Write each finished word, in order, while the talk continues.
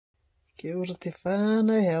Kia ora te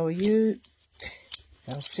whānau, how are you?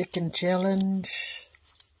 Our second challenge.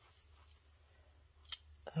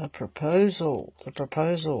 The proposal.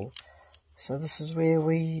 So this is where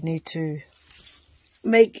we need to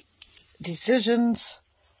make decisions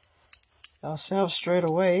ourselves straight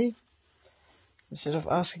away instead of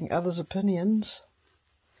asking others' opinions,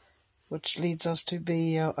 which leads us to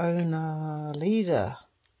be our own leader.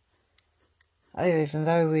 Even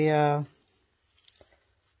though we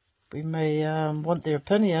may want their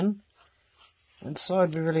opinion,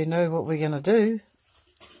 inside we really know what we're going to do.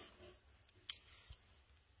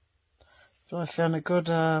 So I found a good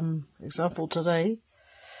example today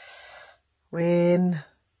when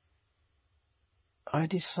I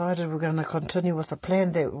decided we're going to continue with the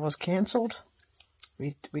plan that was cancelled.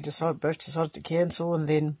 We both decided to cancel, and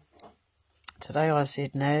then today I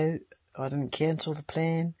said no, I didn't cancel the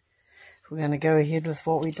plan. We're going to go ahead with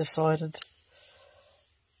what we decided.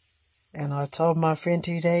 And I told my friend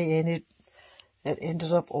today, and it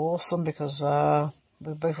ended up awesome because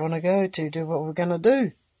we both want to go to do what we're going to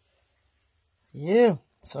do. Yeah,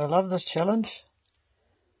 so I love this challenge.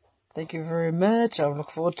 Thank you very much. I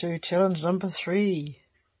look forward to challenge number 3.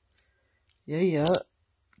 Yeah.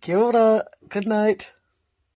 Kia ora. Good night.